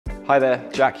Hi there,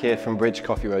 Jack here from Bridge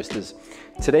Coffee Roasters.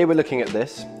 Today we're looking at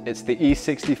this. It's the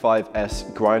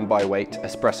E65S Grind by Weight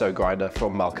Espresso Grinder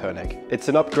from Mahlkonig. It's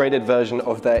an upgraded version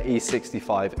of their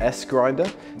E65S Grinder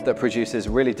that produces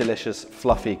really delicious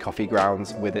fluffy coffee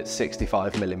grounds with its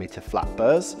 65mm flat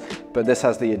burrs, but this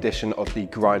has the addition of the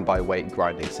Grind by Weight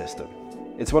grinding system.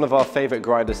 It's one of our favourite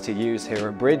grinders to use here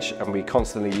at Bridge, and we're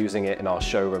constantly using it in our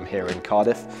showroom here in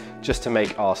Cardiff just to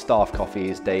make our staff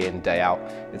coffees day in, day out.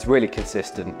 It's really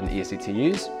consistent and easy to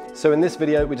use. So in this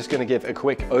video, we're just going to give a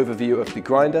quick overview of the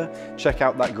grinder, check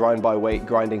out that grind by weight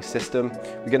grinding system.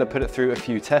 We're going to put it through a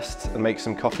few tests and make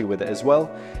some coffee with it as well,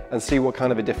 and see what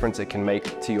kind of a difference it can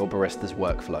make to your barista's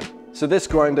workflow. So this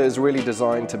grinder is really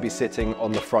designed to be sitting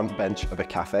on the front bench of a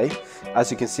cafe.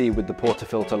 As you can see with the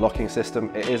portafilter locking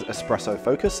system, it is espresso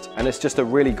focused, and it's just a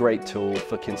really great tool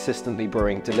for consistently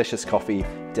brewing delicious coffee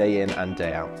day in and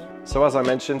day out. So as I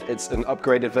mentioned, it's an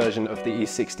upgraded version of the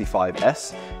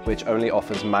E65S, which only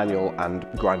offers manual and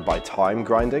grind by time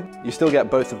grinding. You still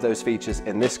get both of those features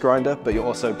in this grinder, but you're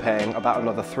also paying about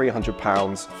another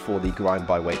 £300 for the grind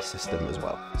by weight system as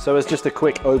well. So as just a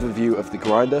quick overview of the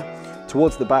grinder,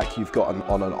 towards the back you've got an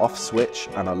on and off switch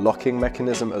and a locking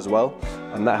mechanism as well,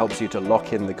 and that helps you to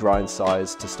lock in the grind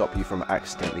size to stop you from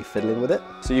accidentally fiddling with it.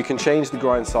 So you can change the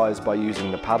grind size by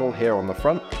using the paddle here on the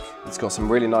front. It's got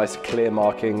some really nice clear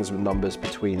markings with numbers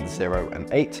between 0 and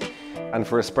 8. And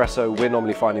for espresso, we're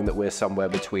normally finding that we're somewhere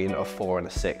between a 4 and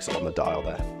a 6 on the dial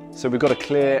there. So we've got a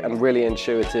clear and really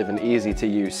intuitive and easy to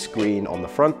use screen on the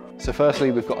front. So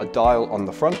firstly, we've got a dial on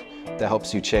the front that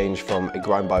helps you change from a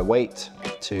grind by weight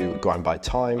to grind by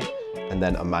time, and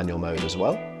then a manual mode as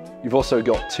well. You've also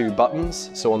got two buttons.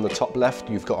 So on the top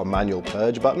left, you've got a manual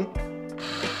purge button.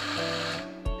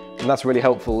 And that's really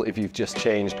helpful if you've just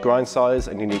changed grind size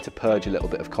and you need to purge a little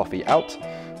bit of coffee out,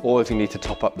 or if you need to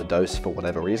top up the dose for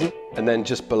whatever reason. And then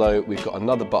just below, we've got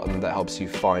another button that helps you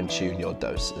fine tune your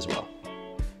dose as well.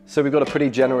 So we've got a pretty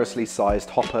generously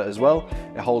sized hopper as well.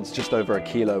 It holds just over 1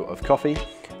 kilo of coffee,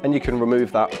 and you can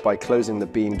remove that by closing the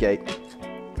bean gate,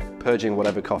 purging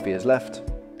whatever coffee is left,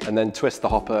 and then twist the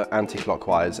hopper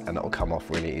anti-clockwise and it'll come off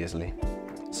really easily.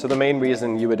 So the main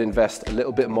reason you would invest a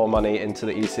little bit more money into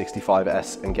the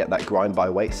E65S and get that grind by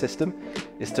weight system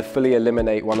is to fully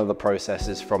eliminate one of the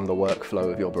processes from the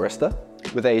workflow of your barista.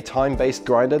 With a time-based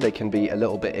grinder, they can be a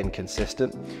little bit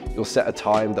inconsistent. You'll set a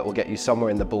time that will get you somewhere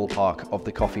in the ballpark of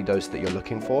the coffee dose that you're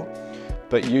looking for,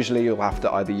 but usually you'll have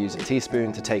to either use a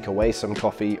teaspoon to take away some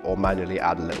coffee or manually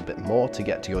add a little bit more to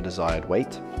get to your desired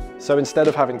weight. So instead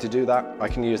of having to do that, I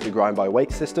can use the grind by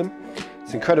weight system.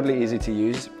 It's incredibly easy to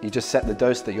use. You just set the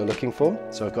dose that you're looking for.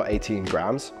 So I've got 18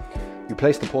 grams. You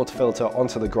place the portafilter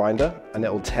onto the grinder and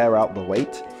it will tear out the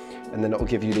weight, and then it will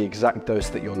give you the exact dose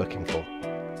that you're looking for.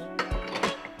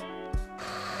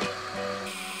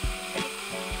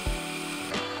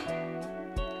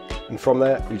 And from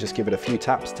there, you just give it a few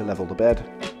taps to level the bed,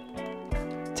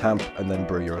 tamp, and then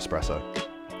brew your espresso.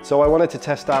 So I wanted to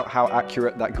test out how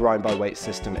accurate that grind by weight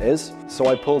system is. So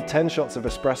I pulled 10 shots of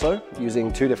espresso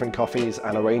using 2 different coffees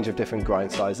and a range of different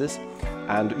grind sizes.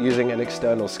 And using an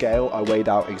external scale, I weighed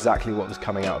out exactly what was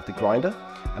coming out of the grinder,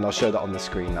 and I'll show that on the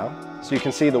screen now. So you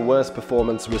can see the worst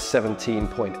performance was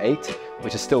 17.8,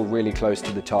 which is still really close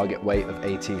to the target weight of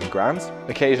 18 grams.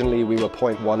 Occasionally we were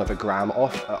 0.1 of a gram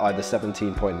off at either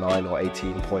 17.9 or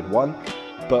 18.1.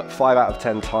 But 5 out of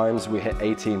 10 times we hit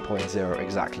 18.0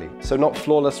 exactly. So not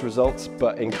flawless results,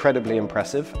 but incredibly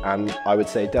impressive, and I would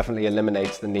say definitely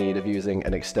eliminates the need of using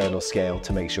an external scale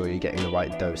to make sure you're getting the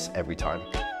right dose every time.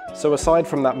 So aside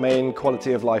from that main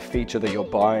quality of life feature that you're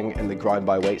buying in the grind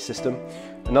by weight system,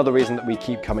 another reason that we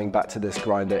keep coming back to this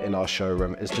grinder in our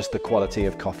showroom is just the quality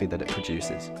of coffee that it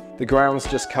produces. The grounds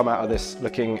just come out of this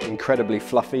looking incredibly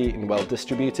fluffy and well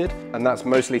distributed, and that's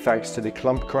mostly thanks to the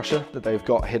clump crusher that they've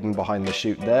got hidden behind the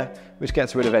chute there, which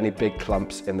gets rid of any big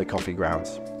clumps in the coffee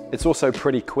grounds. It's also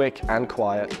pretty quick and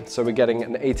quiet, so we're getting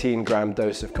an 18-gram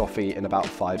dose of coffee in about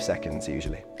 5 seconds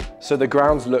usually. So the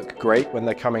grounds look great when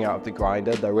they're coming out of the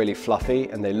grinder. They're really fluffy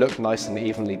and they look nice and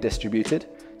evenly distributed.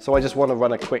 So I just want to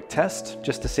run a quick test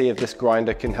just to see if this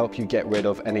grinder can help you get rid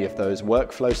of any of those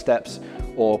workflow steps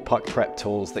or puck prep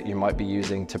tools that you might be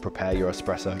using to prepare your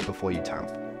espresso before you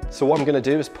tamp. So what I'm going to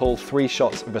do is pull 3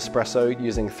 shots of espresso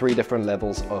using 3 different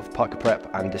levels of puck prep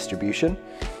and distribution.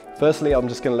 Firstly, I'm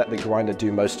just going to let the grinder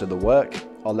do most of the work.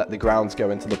 I'll let the grounds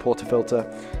go into the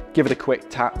portafilter, give it a quick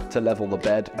tap to level the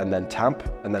bed, and then tamp,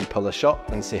 and then pull a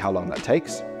shot and see how long that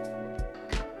takes.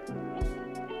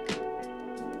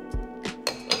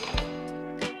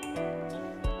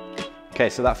 Okay,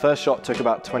 so that first shot took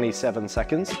about 27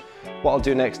 seconds. What I'll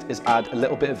do next is add a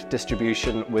little bit of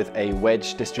distribution with a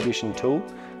wedge distribution tool.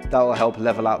 That will help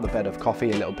level out the bed of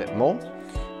coffee a little bit more.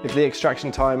 If the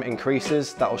extraction time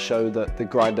increases, that will show that the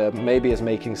grinder maybe is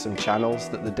making some channels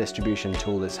that the distribution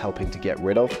tool is helping to get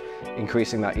rid of,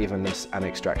 increasing that evenness and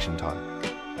extraction time.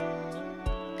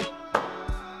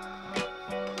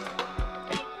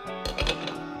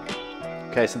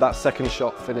 Okay, so that second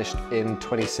shot finished in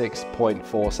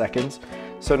 26.4 seconds,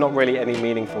 so not really any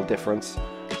meaningful difference.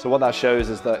 So what that shows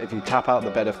is that if you tap out the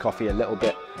bed of coffee a little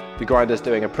bit, the grinder's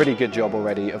doing a pretty good job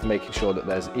already of making sure that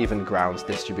there's even grounds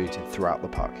distributed throughout the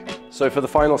puck. So for the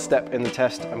final step in the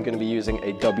test, I'm going to be using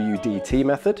a WDT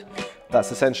method.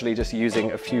 That's essentially just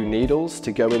using a few needles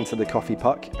to go into the coffee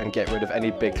puck and get rid of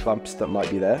any big clumps that might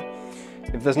be there.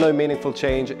 If there's no meaningful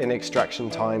change in extraction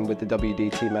time with the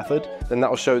WDT method, then that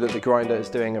will show that the grinder is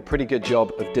doing a pretty good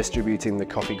job of distributing the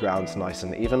coffee grounds nice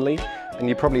and evenly, and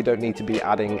you probably don't need to be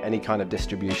adding any kind of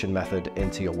distribution method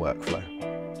into your workflow.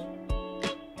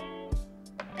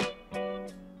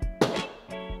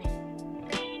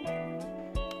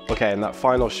 Okay, and that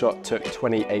final shot took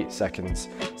 28 seconds,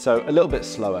 so a little bit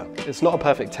slower. It's not a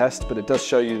perfect test, but it does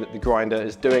show you that the grinder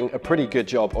is doing a pretty good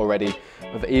job already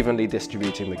of evenly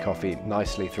distributing the coffee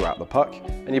nicely throughout the puck,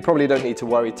 and you probably don't need to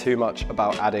worry too much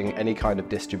about adding any kind of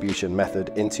distribution method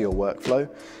into your workflow.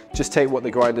 Just take what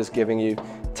the grinder's giving you,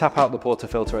 tap out the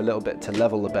portafilter a little bit to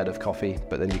level the bed of coffee,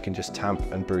 but then you can just tamp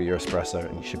and brew your espresso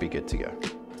and you should be good to go.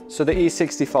 So the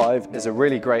E65 is a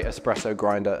really great espresso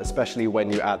grinder, especially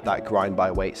when you add that grind by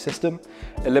weight system.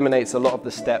 Eliminates a lot of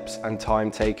the steps and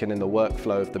time taken in the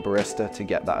workflow of the barista to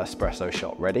get that espresso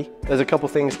shot ready. There's a couple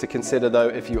things to consider though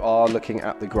if you are looking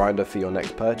at the grinder for your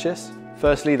next purchase.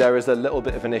 Firstly, there is a little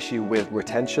bit of an issue with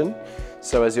retention.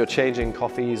 So as you're changing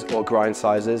coffees or grind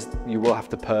sizes, you will have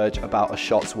to purge about a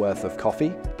shot's worth of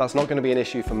coffee. That's not going to be an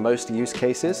issue for most use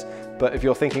cases, but if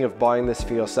you're thinking of buying this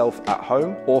for yourself at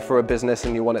home or for a business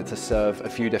and you want it to serve a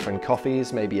few different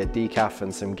coffees, maybe a decaf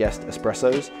and some guest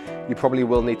espressos, you probably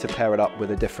will need to pair it up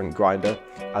with a different grinder,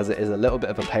 as it is a little bit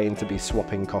of a pain to be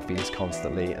swapping coffees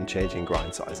constantly and changing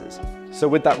grind sizes. So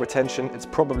with that retention, it's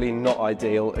probably not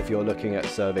ideal if you're looking at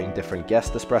serving different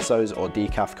guest espressos or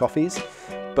decaf coffees.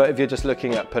 But if you're just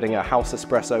looking at putting a house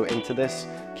espresso into this,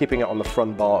 keeping it on the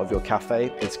front bar of your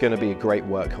cafe, it's going to be a great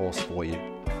workhorse for you.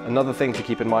 Another thing to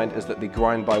keep in mind is that the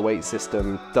grind by weight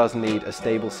system does need a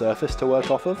stable surface to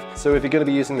work off of. So if you're going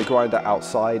to be using the grinder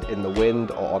outside in the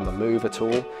wind or on the move at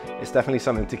all, it's definitely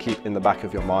something to keep in the back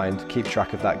of your mind. Keep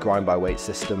track of that grind by weight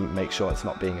system, make sure it's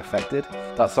not being affected.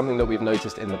 That's something that we've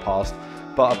noticed in the past,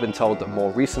 but I've been told that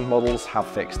more recent models have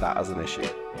fixed that as an issue.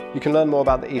 You can learn more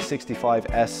about the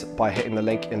E65S by hitting the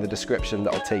link in the description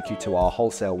that will take you to our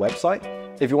wholesale website.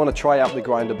 If you want to try out the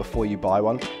grinder before you buy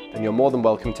one, then you're more than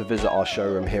welcome to visit our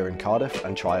showroom here in Cardiff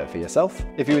and try it for yourself.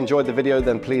 If you enjoyed the video,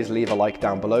 then please leave a like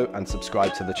down below and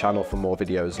subscribe to the channel for more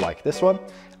videos like this one,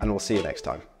 and we'll see you next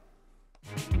time.